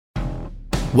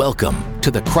Welcome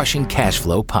to the Crushing Cash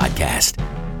Flow podcast,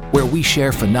 where we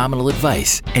share phenomenal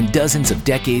advice and dozens of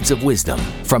decades of wisdom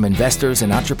from investors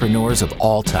and entrepreneurs of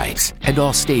all types and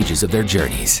all stages of their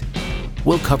journeys.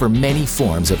 We'll cover many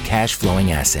forms of cash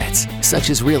flowing assets, such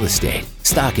as real estate,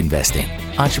 stock investing,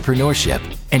 entrepreneurship,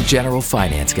 and general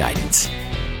finance guidance.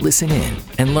 Listen in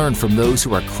and learn from those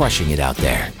who are crushing it out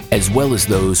there, as well as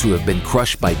those who have been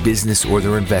crushed by business or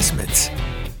their investments.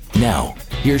 Now,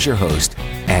 here's your host,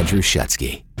 Andrew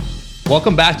Shutsky.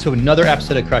 Welcome back to another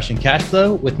episode of Crushing Cash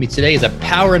Flow. With me today is a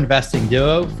power investing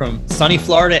duo from sunny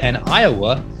Florida and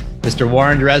Iowa, Mr.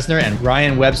 Warren Dresner and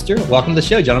Ryan Webster. Welcome to the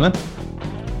show, gentlemen.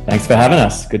 Thanks for having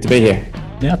us. Good to be here.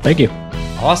 Yeah, thank you.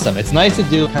 Awesome. It's nice to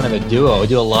do kind of a duo. We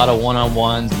do a lot of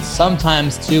one-on-ones and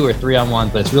sometimes 2 or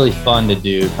 3-on-1s, but it's really fun to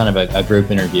do kind of a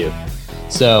group interview.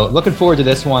 So looking forward to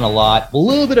this one a lot. A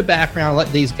little bit of background,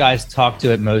 let these guys talk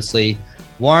to it mostly.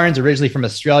 Warren's originally from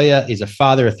Australia. He's a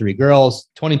father of 3 girls,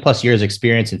 20 plus years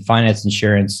experience in finance,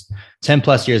 insurance, 10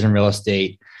 plus years in real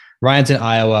estate. Ryan's in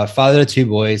Iowa, father of 2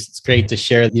 boys. It's great to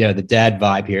share, the dad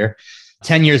vibe here.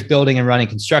 10 years building and running a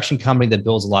construction company that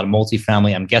builds a lot of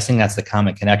multifamily. I'm guessing that's the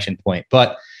common connection point.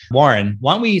 But Warren,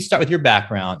 why don't we start with your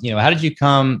background? How did you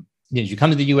come? Did you come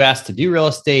to the US to do real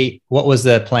estate? What was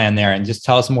the plan there? And just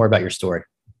tell us more about your story.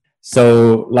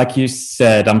 So like you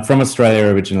said, I'm from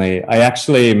Australia originally. I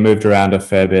actually moved around a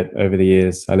fair bit over the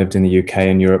years. I lived in the UK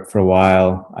and Europe for a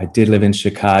while. I did live in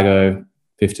Chicago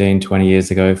 15, 20 years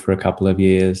ago for a couple of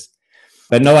years.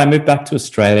 But no, I moved back to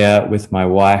Australia with my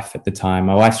wife at the time.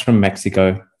 My wife's from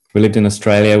Mexico. We lived in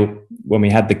Australia when we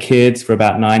had the kids for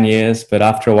about 9 years. But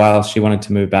after a while, she wanted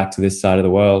to move back to this side of the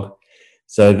world.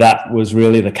 So that was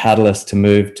really the catalyst to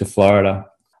move to Florida.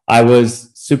 I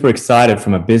was super excited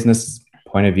from a business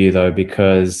point of view, though,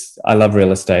 because I love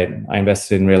real estate. I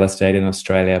invested in real estate in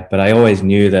Australia, but I always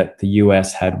knew that the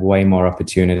US had way more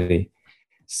opportunity.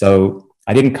 So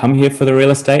I didn't come here for the real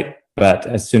estate, but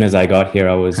as soon as I got here,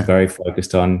 I was very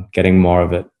focused on getting more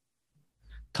of it.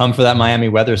 Come for that Miami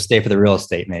weather, stay for the real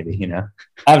estate, maybe,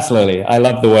 Absolutely. I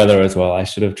love the weather as well. I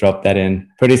should have dropped that in.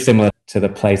 Pretty similar to the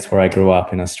place where I grew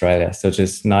up in Australia. So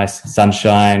just nice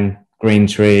sunshine, green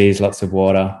trees, lots of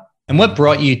water. And what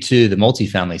brought you to the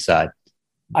multifamily side?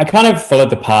 I kind of followed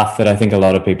the path that I think a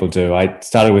lot of people do. I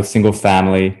started with single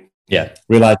family,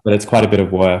 realized that it's quite a bit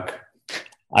of work.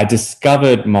 I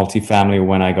discovered multifamily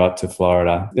when I got to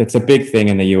Florida. It's a big thing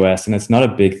in the US and it's not a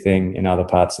big thing in other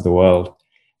parts of the world.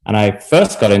 And I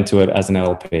first got into it as an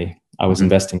LP. I was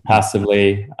investing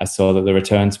passively. I saw that the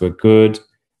returns were good.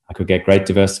 I could get great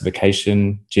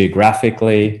diversification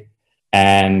geographically.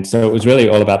 And so it was really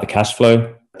all about the cash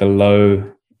flow, the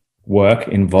low work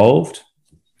involved.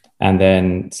 And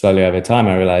then slowly over time,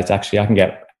 I realized actually I can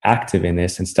get active in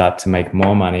this and start to make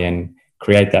more money and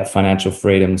create that financial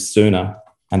freedom sooner.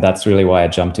 And that's really why I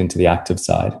jumped into the active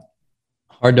side.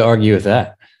 Hard to argue with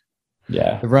that.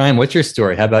 Yeah. Ryan, what's your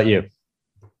story? How about you?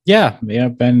 Yeah,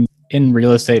 I've been in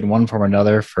real estate in one form or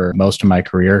another for most of my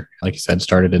career. Like you said,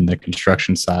 started in the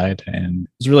construction side and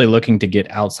was really looking to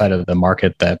get outside of the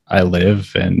market that I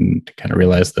live and kind of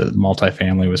realized that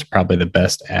multifamily was probably the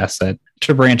best asset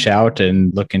to branch out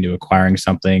and look into acquiring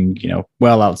something,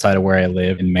 well outside of where I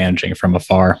live and managing from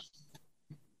afar.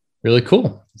 Really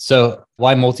cool. So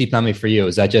why multifamily for you?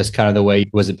 Is that just kind of the way,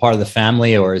 was it part of the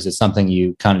family or is it something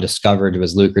you kind of discovered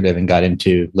was lucrative and got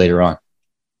into later on?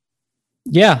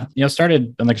 Yeah,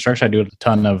 started in the construction, I do a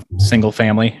ton of single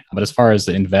family, but as far as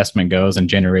the investment goes and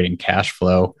generating cash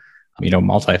flow,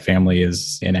 multifamily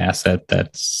is an asset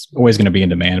that's always going to be in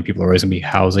demand. People are always going to be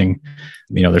housing.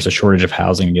 There's a shortage of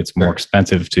housing. It gets more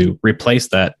expensive to replace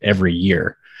that every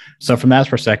year. So from that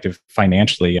perspective,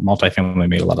 financially, multifamily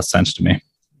made a lot of sense to me.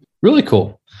 Really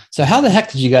cool. So how the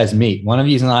heck did you guys meet? One of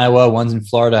you's in Iowa, one's in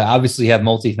Florida. Obviously, you have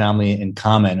multifamily in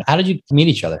common. How did you meet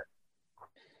each other?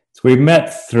 So we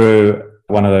met through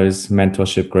one of those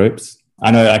mentorship groups.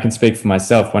 I know I can speak for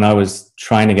myself. When I was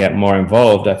trying to get more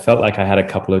involved, I felt like I had a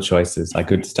couple of choices. I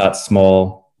could start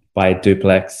small, buy a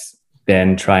duplex,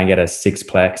 then try and get a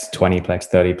 6-plex,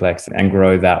 20-plex, 30-plex, and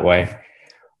grow that way.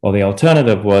 Or the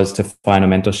alternative was to find a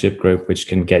mentorship group which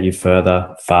can get you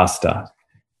further faster.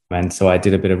 And so I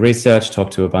did a bit of research,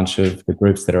 talked to a bunch of the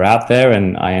groups that are out there,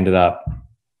 and I ended up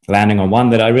landing on one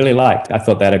that I really liked. I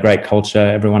thought they had a great culture.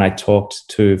 Everyone I talked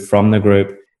to from the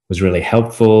group was really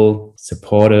helpful,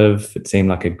 supportive. It seemed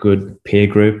like a good peer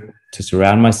group to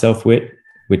surround myself with,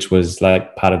 which was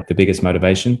like part of the biggest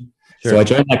motivation. Sure. So I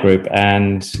joined that group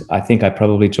and I think I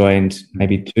probably joined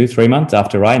maybe 2-3 months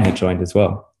after Ryan had joined as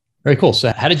well. Very cool.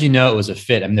 So how did you know it was a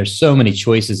fit? I mean, there's so many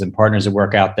choices and partners that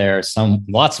work out there.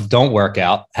 Lots of don't work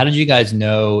out. How did you guys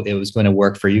know it was going to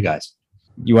work for you guys?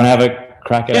 You want to have a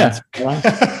crack at Yeah.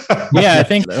 answering? Yeah, I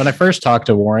think when I first talked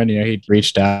to Warren, he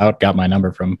reached out, got my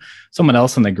number from someone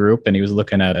else in the group, and he was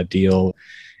looking at a deal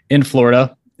in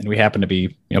Florida. And we happened to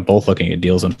be, both looking at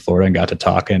deals in Florida, and got to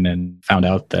talking and found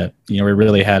out that, we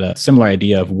really had a similar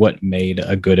idea of what made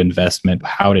a good investment,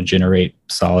 how to generate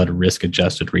solid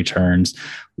risk-adjusted returns,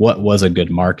 what was a good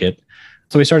market.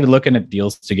 So we started looking at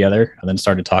deals together, and then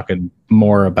started talking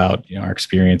more about, our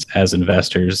experience as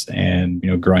investors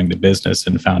and, growing the business,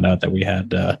 and found out that we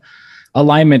had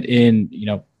alignment in,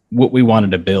 what we wanted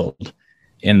to build,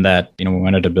 in that, we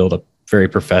wanted to build a very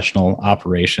professional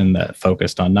operation that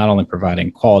focused on not only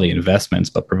providing quality investments,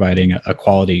 but providing a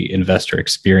quality investor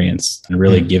experience, and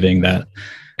really giving that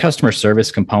customer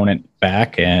service component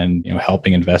back, and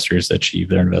helping investors achieve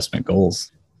their investment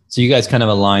goals. So you guys kind of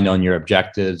aligned on your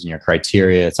objectives and your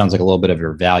criteria. It sounds like a little bit of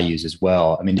your values as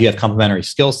well. I mean, do you have complementary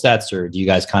skill sets, or do you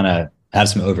guys kind of have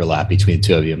some overlap between the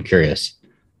two of you? I'm curious.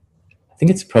 I think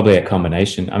it's probably a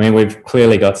combination. I mean, we've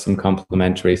clearly got some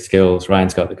complementary skills.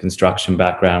 Ryan's got the construction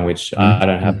background, which I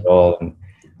don't have at all. And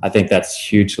I think that's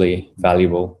hugely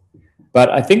valuable. But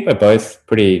I think we're both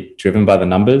pretty driven by the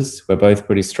numbers. We're both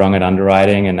pretty strong at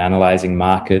underwriting and analyzing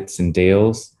markets and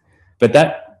deals. But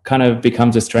that kind of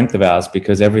becomes a strength of ours,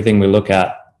 because everything we look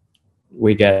at,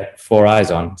 we get 4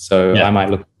 eyes on. So I might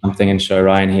look at something and show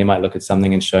Ryan, he might look at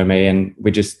something and show me, and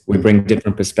we bring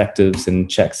different perspectives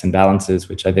and checks and balances,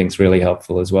 which I think is really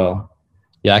helpful as well.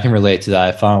 Yeah, I can relate to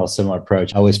that. I follow a similar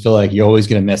approach. I always feel like you're always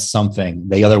going to miss something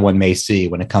the other one may see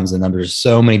when it comes to numbers.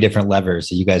 So many different levers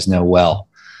that you guys know well.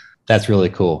 That's really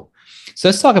cool. So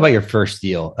let's talk about your first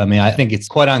deal. I mean, I think it's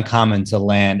quite uncommon to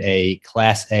land a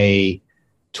Class A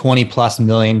 $20+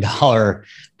 million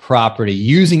property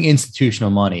using institutional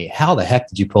money. How the heck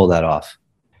did you pull that off?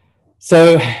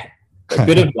 So a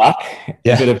bit of luck, a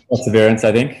bit of perseverance,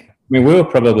 I think. I mean, we were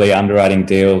probably underwriting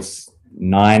deals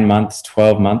 9 months,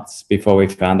 12 months before we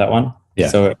found that one. Yeah.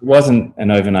 So it wasn't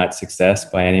an overnight success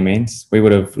by any means. We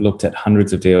would have looked at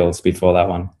hundreds of deals before that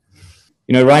one.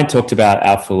 Ryan talked about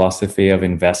our philosophy of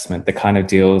investment, the kind of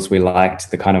deals we liked,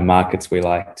 the kind of markets we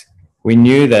liked. We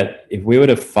knew that if we were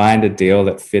to find a deal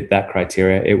that fit that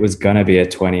criteria, it was going to be a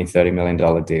 $20, $30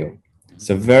 million deal.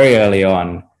 So very early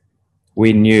on,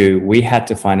 we knew we had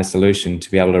to find a solution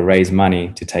to be able to raise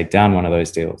money to take down one of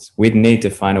those deals. We'd need to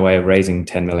find a way of raising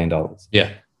 $10 million. Yeah.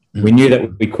 Mm-hmm. We knew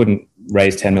that we couldn't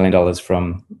raise $10 million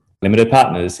from limited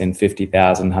partners in $50,000,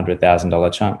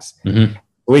 $100,000 chunks. Mm-hmm.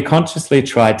 We consciously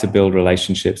tried to build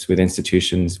relationships with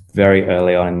institutions very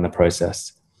early on in the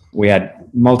process. We had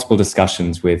multiple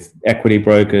discussions with equity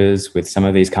brokers, with some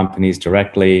of these companies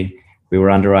directly. We were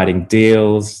underwriting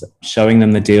deals, showing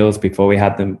them the deals before we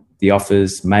had the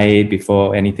offers made,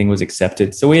 before anything was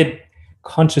accepted. So we had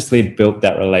consciously built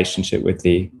that relationship with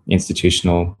the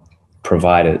institutional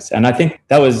providers. And I think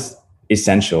that was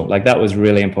essential. Like, that was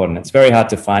really important. It's very hard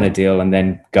to find a deal and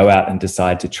then go out and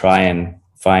decide to try and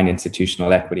find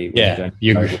institutional equity. Yeah,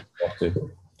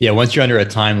 once you're under a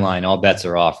timeline, all bets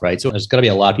are off, right? So there's going to be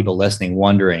a lot of people listening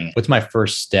wondering, what's my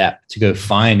first step to go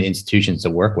find institutions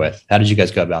to work with? How did you guys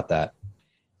go about that?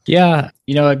 Yeah,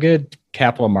 a good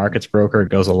capital markets broker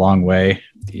goes a long way.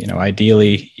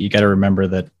 Ideally, you got to remember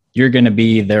that you're going to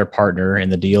be their partner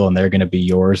in the deal, and they're going to be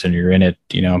yours, and you're in it,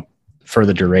 for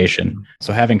the duration.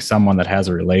 So having someone that has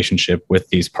a relationship with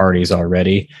these parties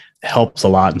already helps a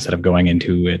lot, instead of going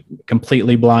into it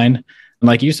completely blind. And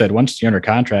like you said, once you're under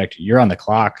contract, you're on the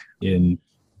clock. And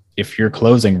if your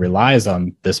closing relies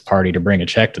on this party to bring a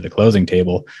check to the closing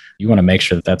table, you want to make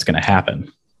sure that that's going to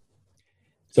happen.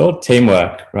 It's all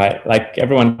teamwork, right? Like,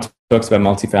 everyone talks about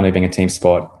multifamily being a team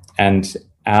sport. And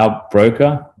our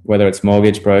broker, whether it's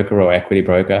mortgage broker or equity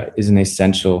broker, is an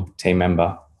essential team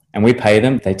member. And we pay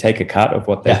them. They take a cut of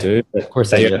what they do. Of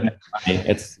course they do.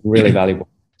 It's really valuable.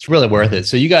 It's really worth it.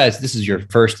 So you guys, this is your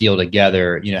first deal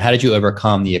together. How did you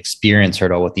overcome the experience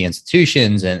hurdle with the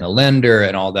institutions and the lender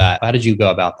and all that? How did you go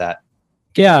about that?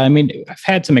 Yeah, I mean, I've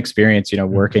had some experience,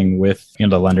 working with,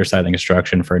 the lender side of the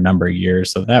construction for a number of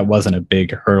years. So that wasn't a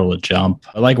big hurdle to jump.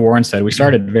 Like Warren said, we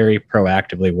started very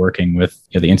proactively working with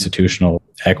the institutional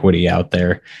equity out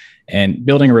there, and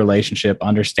building a relationship,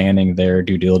 understanding their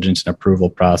due diligence and approval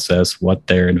process, what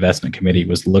their investment committee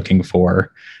was looking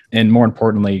for, and more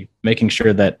importantly, making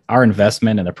sure that our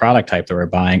investment and the product type that we're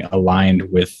buying aligned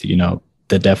with,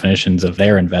 the definitions of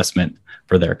their investment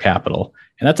for their capital.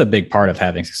 And that's a big part of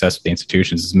having success with the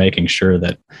institutions, is making sure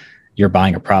that you're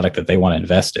buying a product that they want to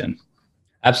invest in.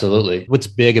 Absolutely. What's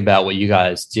big about what you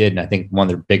guys did, and I think one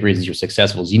of the big reasons you're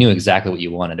successful, is you knew exactly what you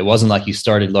wanted. It wasn't like you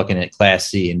started looking at Class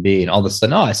C and B and all of a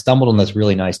sudden, I stumbled on this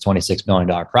really nice $26 million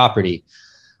property.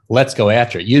 Let's go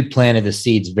after it. You'd planted the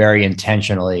seeds very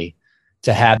intentionally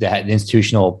to have that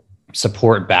institutional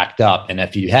support backed up. And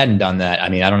if you hadn't done that, I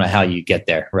mean, I don't know how you get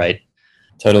there, right?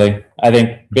 Totally. I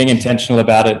think being intentional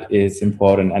about it is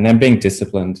important, and then being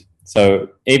disciplined. So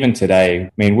even today,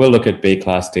 I mean, we'll look at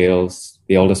B-class deals.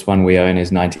 The oldest one we own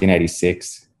is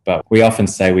 1986, but we often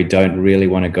say we don't really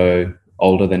want to go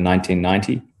older than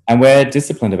 1990, and we're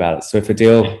disciplined about it. So if a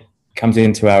deal comes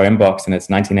into our inbox and it's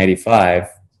 1985,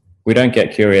 we don't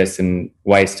get curious and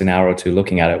waste an hour or two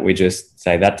looking at it. We just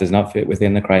say that does not fit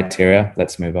within the criteria.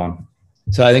 Let's move on.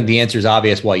 So I think the answer is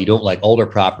obvious why you don't like older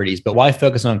properties, but why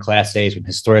focus on Class A's when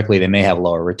historically they may have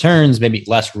lower returns, maybe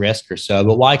less risk or so,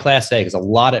 but why Class A? Because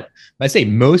I say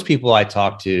most people I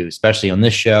talk to, especially on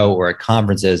this show or at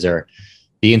conferences, are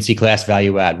B and C class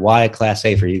value add. Why Class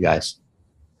A for you guys?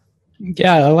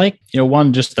 Yeah, I like,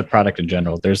 one, just the product in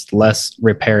general. There's less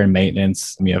repair and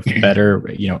maintenance. We have better,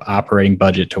 operating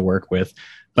budget to work with,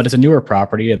 but it's a newer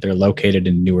property. They're located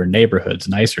in newer neighborhoods,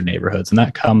 nicer neighborhoods. And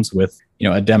that comes with,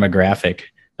 a demographic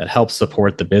that helps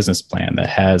support the business plan, that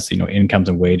has, incomes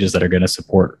and wages that are going to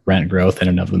support rent growth in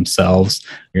and of themselves.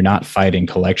 You're not fighting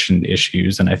collection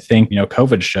issues. And I think,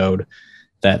 COVID showed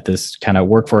that this kind of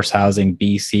workforce housing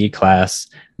BC class,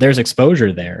 there's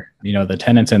exposure there. The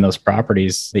tenants in those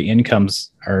properties, the incomes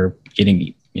are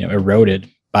getting, eroded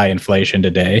by inflation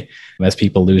today as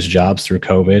people lose jobs through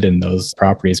COVID, and those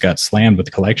properties got slammed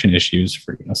with collection issues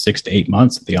for 6 to 8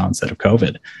 months at the onset of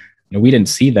COVID. We didn't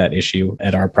see that issue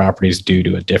at our properties due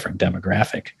to a different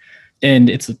demographic. And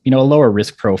it's, a lower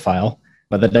risk profile,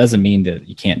 but that doesn't mean that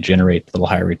you can't generate a little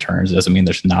higher returns. It doesn't mean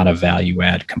there's not a value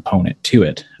add component to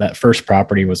it. That first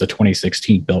property was a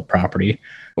 2016 built property,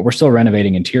 but we're still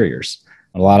renovating interiors.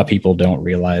 A lot of people don't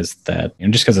realize that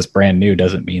just because it's brand new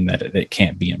doesn't mean that it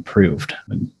can't be improved.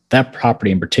 And that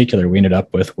property in particular we ended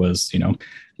up with was,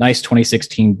 nice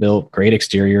 2016 built, great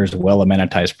exteriors, well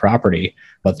amenitized property,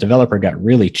 but the developer got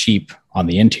really cheap on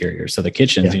the interior. So the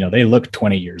kitchens, they looked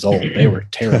 20 years old. They were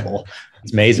terrible.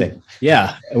 It's amazing.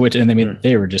 Yeah.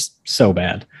 They were just so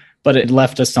bad, but it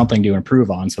left us something to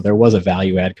improve on. So there was a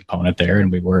value add component there,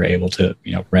 and we were able to,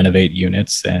 renovate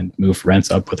units and move rents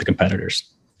up with the competitors.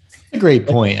 A great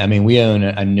point. I mean, we own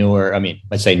a newer,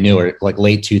 let's say newer, like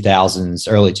late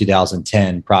 2000s, early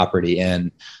 2010 property,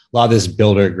 and a lot of this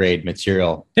builder grade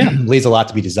material leaves a lot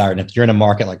to be desired. And if you're in a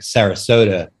market like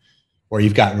Sarasota, where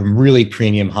you've got really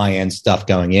premium high end stuff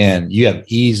going in, you have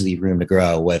easily room to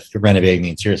grow with renovating the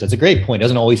interior. So it's a great point. It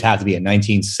doesn't always have to be a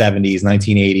 1970s,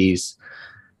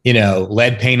 1980s,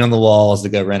 lead paint on the walls to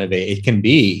go renovate. It can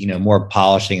be, more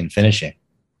polishing and finishing.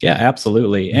 Yeah,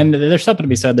 absolutely. And there's something to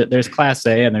be said that there's Class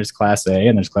A and there's Class A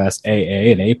and there's Class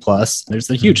AA and A plus. There's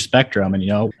a huge spectrum,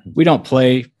 and we don't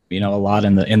play a lot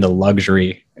in the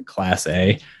luxury Class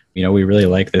A. We really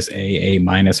like this AA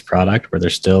minus product where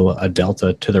there's still a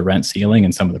delta to the rent ceiling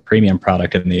and some of the premium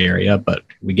product in the area, but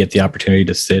we get the opportunity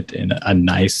to sit in a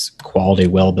nice quality,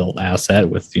 well-built asset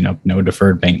with no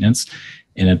deferred maintenance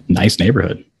in a nice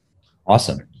neighborhood.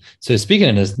 Awesome. So speaking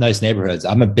of those nice neighborhoods,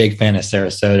 I'm a big fan of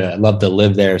Sarasota. I'd love to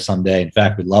live there someday. In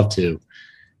fact, we'd love to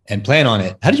and plan on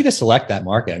it. How did you guys select that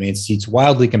market? I mean, it's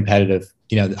wildly competitive.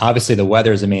 Obviously the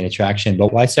weather is the main attraction,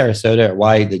 but why Sarasota, or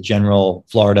why the general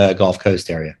Florida Gulf Coast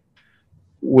area?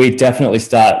 We definitely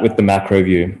start with the macro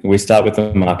view. We start with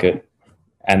the market,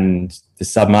 and the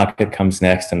submarket comes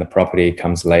next and the property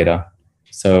comes later.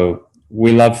 So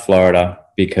we love Florida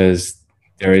because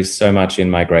there is so much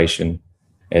in migration.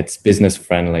 It's business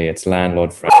friendly. It's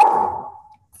landlord friendly.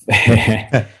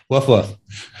 Woof, woof.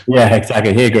 Yeah,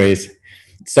 exactly. He agrees.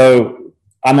 So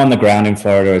I'm on the ground in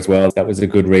Florida as well. That was a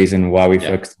good reason why we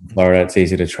focused on Florida. It's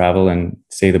easy to travel and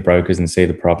see the brokers and see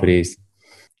the properties.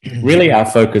 Really, our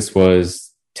focus was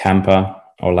Tampa,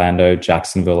 Orlando,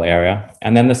 Jacksonville area,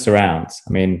 and then the surrounds.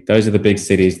 I mean, those are the big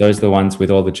cities. Those are the ones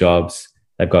with all the jobs.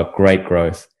 They've got great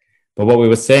growth. But what we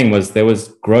were seeing was there was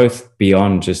growth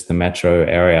beyond just the metro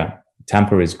area.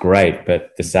 Tampa is great,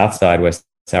 but the south side where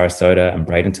Sarasota and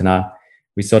Bradenton are,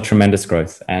 we saw tremendous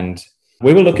growth. And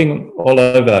we were looking all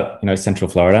over, Central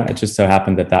Florida. It just so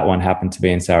happened that one happened to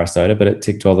be in Sarasota, but it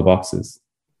ticked all the boxes.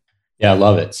 Yeah, I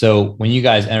love it. So when you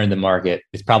guys entered the market,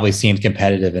 it probably seemed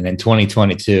competitive. And in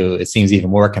 2022, it seems even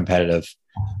more competitive.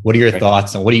 What are your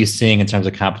thoughts on what are you seeing in terms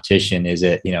of competition? Is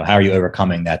it, how are you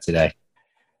overcoming that today?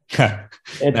 Not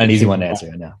an easy one to answer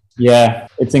right now. Yeah,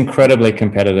 it's incredibly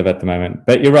competitive at the moment.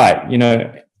 But you're right.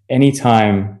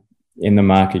 Anytime in the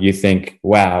market you think,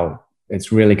 wow,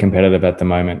 it's really competitive at the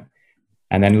moment.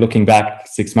 And then looking back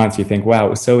 6 months, you think, wow, it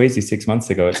was so easy 6 months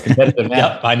ago. It's competitive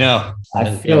now. Yep, I know.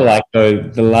 I feel like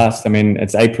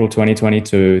it's April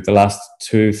 2022. The last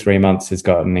 2-3 months has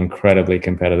gotten incredibly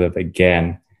competitive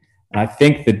again. And I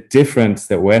think the difference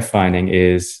that we're finding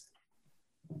is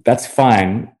that's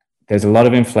fine. There's a lot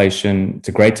of inflation. It's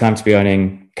a great time to be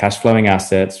owning cash flowing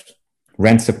assets.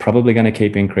 Rents are probably going to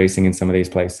keep increasing in some of these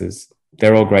places.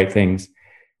 They're all great things.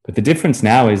 But the difference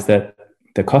now is that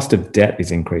the cost of debt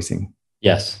is increasing.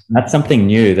 Yes. That's something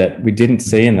new that we didn't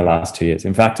see in the last 2 years.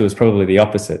 In fact, it was probably the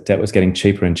opposite. Debt was getting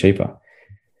cheaper and cheaper.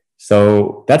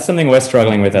 So that's something we're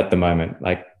struggling with at the moment.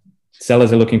 Like,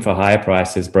 sellers are looking for higher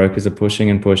prices, brokers are pushing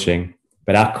and pushing,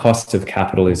 but our cost of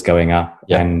capital is going up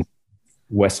and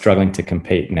we're struggling to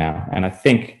compete now. And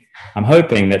I'm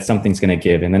hoping that something's going to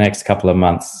give in the next couple of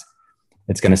months.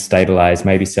 It's going to stabilize.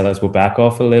 Maybe sellers will back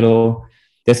off a little.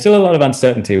 There's still a lot of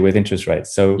uncertainty with interest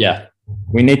rates. So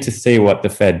we need to see what the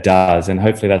Fed does. And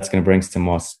hopefully that's going to bring some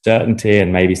more certainty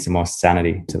and maybe some more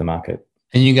sanity to the market.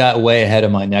 And you got way ahead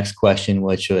of my next question,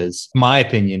 which was, my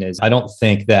opinion is, I don't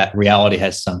think that reality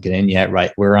has sunken in yet,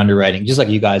 right? We're underwriting just like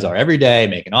you guys are every day,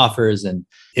 making offers. And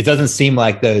it doesn't seem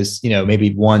like those,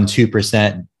 maybe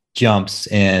 1-2% jumps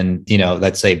in,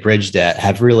 let's say bridge debt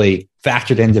have really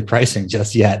factored into pricing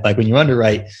just yet. Like when you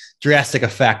underwrite, drastic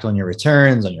effect on your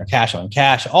returns, on your cash on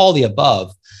cash, all the above,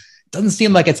 it doesn't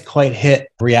seem like it's quite hit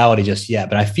reality just yet.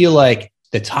 But I feel like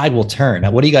the tide will turn.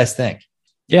 Now, what do you guys think?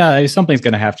 Yeah, something's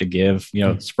going to have to give.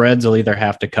 Spreads will either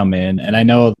have to come in. And I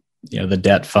know, the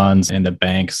debt funds and the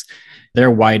banks,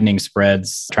 they're widening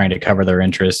spreads, trying to cover their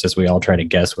interest as we all try to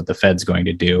guess what the Fed's going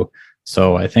to do.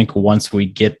 So I think once we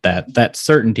get that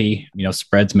certainty,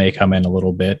 spreads may come in a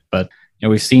little bit. But,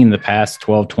 we've seen the past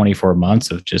 12, 24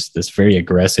 months of just this very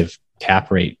aggressive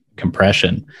cap rate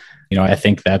compression. I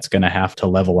think that's going to have to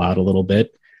level out a little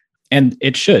bit. And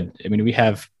it should. I mean, we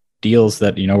have deals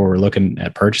that, where we're looking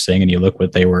at purchasing and you look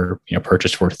what they were,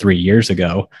 purchased for 3 years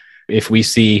ago. If we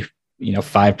see,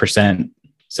 5%,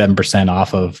 7%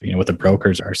 off of, what the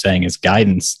brokers are saying is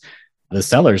guidance, the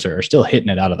sellers are still hitting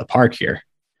it out of the park here.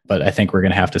 But I think we're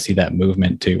going to have to see that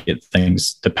movement to get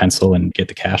things to pencil and get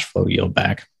the cash flow yield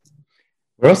back.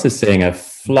 We're also seeing a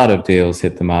flood of deals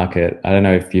hit the market. I don't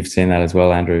know if you've seen that as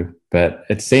well, Andrew, but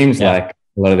it seems like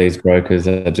a lot of these brokers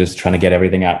are just trying to get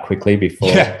everything out quickly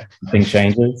before something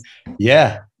changes.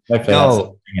 Yeah. Hopefully that's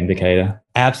an indicator.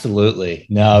 Absolutely.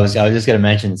 No, I was just going to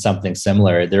mention something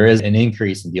similar. There is an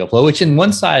increase in deal flow, which in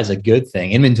one side is a good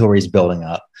thing. Inventory is building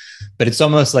up, but it's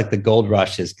almost like the gold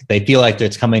rush is, they feel like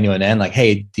it's coming to an end. Like,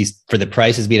 hey, for the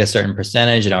prices being a certain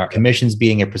percentage and our commissions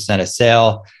being a percent of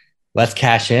sale, let's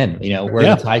cash in,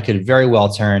 where the tide could very well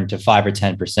turn to 5 or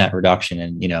 10% reduction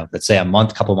in, let's say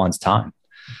couple months time.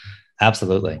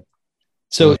 Absolutely.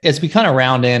 So as we kind of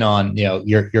round in on,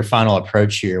 your final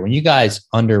approach here, when you guys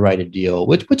underwrite a deal,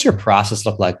 what's your process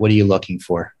look like? What are you looking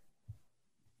for?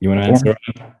 You want to answer?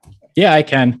 Yeah, I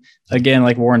can. Again,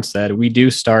 like Warren said, we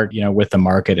do start, with the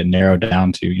market and narrow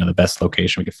down to, the best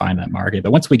location we can find that market.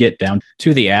 But once we get down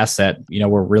to the asset,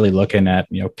 we're really looking at,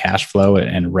 cash flow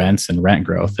and rents and rent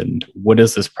growth. And what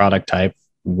is this product type?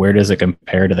 Where does it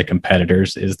compare to the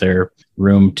competitors? Is there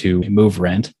room to move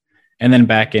rent? And then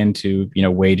back into,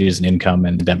 wages and income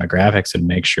and demographics and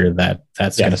make sure that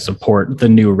that's going to support the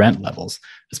new rent levels,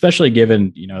 especially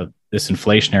given, this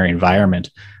inflationary environment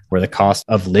where the cost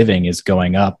of living is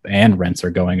going up and rents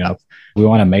are going up. We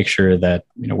want to make sure that,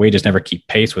 wages never keep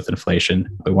pace with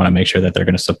inflation. We want to make sure that they're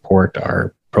going to support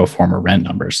our pro forma rent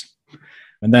numbers.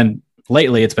 And then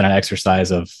lately it's been an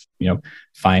exercise of,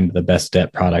 find the best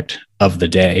debt product of the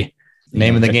day.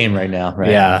 Name of the game right now,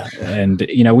 right? Yeah. And,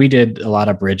 we did a lot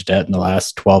of bridge debt in the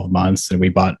last 12 months and we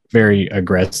bought very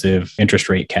aggressive interest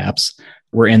rate caps.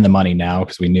 We're in the money now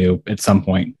because we knew at some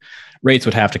point rates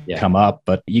would have to come up,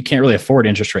 but you can't really afford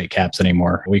interest rate caps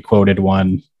anymore. We quoted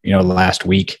one, last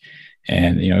week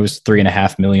and, it was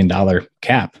 $3.5 million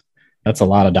cap. That's a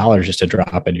lot of dollars just to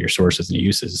drop into your sources and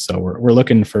uses. So we're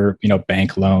looking for,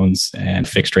 bank loans and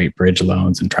fixed rate bridge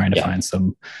loans and trying to find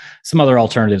some other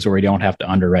alternatives where we don't have to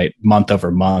underwrite month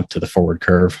over month to the forward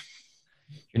curve.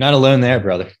 You're not alone there,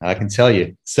 brother. I can tell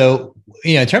you. So,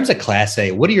 in terms of Class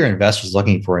A, what are your investors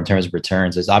looking for in terms of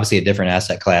returns? There's obviously a different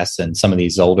asset class than some of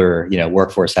these older,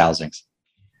 workforce housings.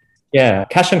 Yeah,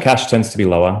 cash on cash tends to be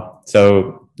lower.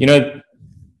 So, a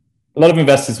lot of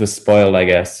investors were spoiled, I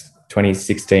guess,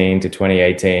 2016 to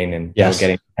 2018, and they were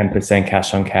getting 10%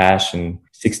 cash on cash and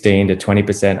 16 to 20%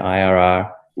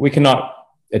 IRR. We cannot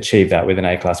achieve that with an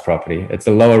A-class property. It's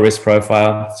a lower risk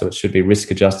profile, so it should be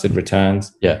risk-adjusted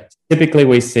returns. Yeah. Typically,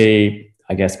 we see,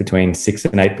 I guess, between 6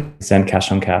 and 8%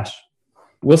 cash on cash.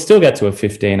 We'll still get to a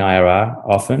 15 IRR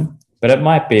often, but it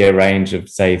might be a range of,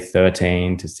 say,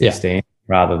 13 to 16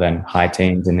 rather than high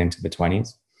teens and into the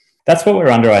 20s. That's what we're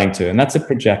underwriting to, and that's a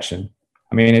projection.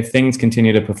 I mean, if things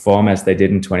continue to perform as they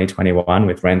did in 2021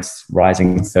 with rents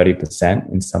rising 30%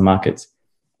 in some markets,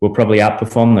 we'll probably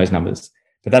outperform those numbers.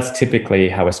 But that's typically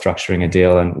how we're structuring a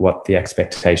deal and what the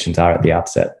expectations are at the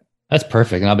outset. That's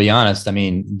perfect. And I'll be honest, I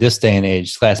mean, this day and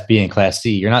age, Class B and Class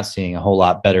C, you're not seeing a whole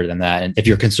lot better than that. And if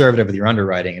you're conservative with your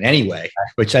underwriting in any way,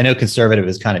 which I know conservative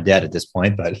is kind of dead at this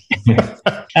point, but.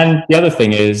 And the other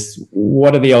thing is,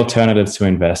 what are the alternatives to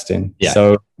invest in? Yeah.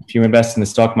 So if you invest in the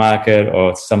stock market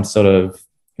or some sort of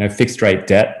fixed rate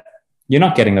debt, you're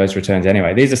not getting those returns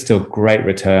anyway. These are still great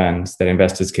returns that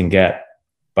investors can get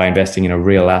by investing in a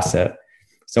real asset.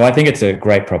 So I think it's a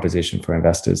great proposition for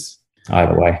investors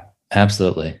either way.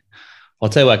 Absolutely. Well, I'll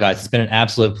tell you what, guys, it's been an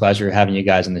absolute pleasure having you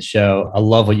guys on the show. I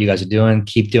love what you guys are doing.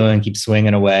 Keep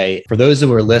swinging away. For those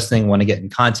who are listening, want to get in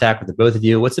contact with the both of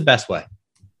you, what's the best way?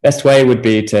 Best way would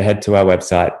be to head to our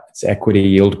website. It's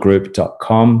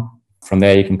equityyieldgroup.com. From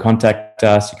there, you can contact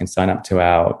us. You can sign up to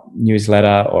our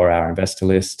newsletter or our investor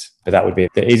list. But that would be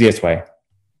the easiest way.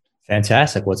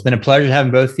 Fantastic. Well, it's been a pleasure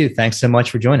having both of you. Thanks so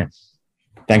much for joining.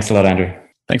 Thanks a lot, Andrew.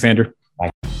 Thanks, Andrew. Bye.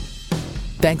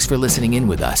 Thanks for listening in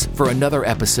with us for another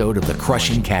episode of the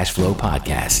Crushing Cash Flow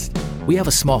podcast. We have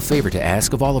a small favor to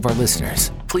ask of all of our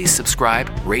listeners. Please subscribe,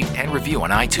 rate, and review on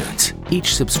iTunes.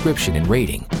 Each subscription and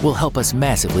rating will help us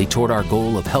massively toward our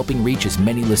goal of helping reach as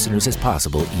many listeners as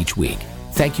possible each week.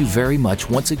 Thank you very much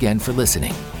once again for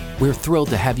listening. We're thrilled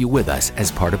to have you with us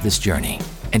as part of this journey,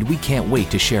 and we can't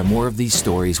wait to share more of these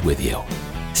stories with you.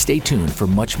 Stay tuned for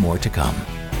much more to come.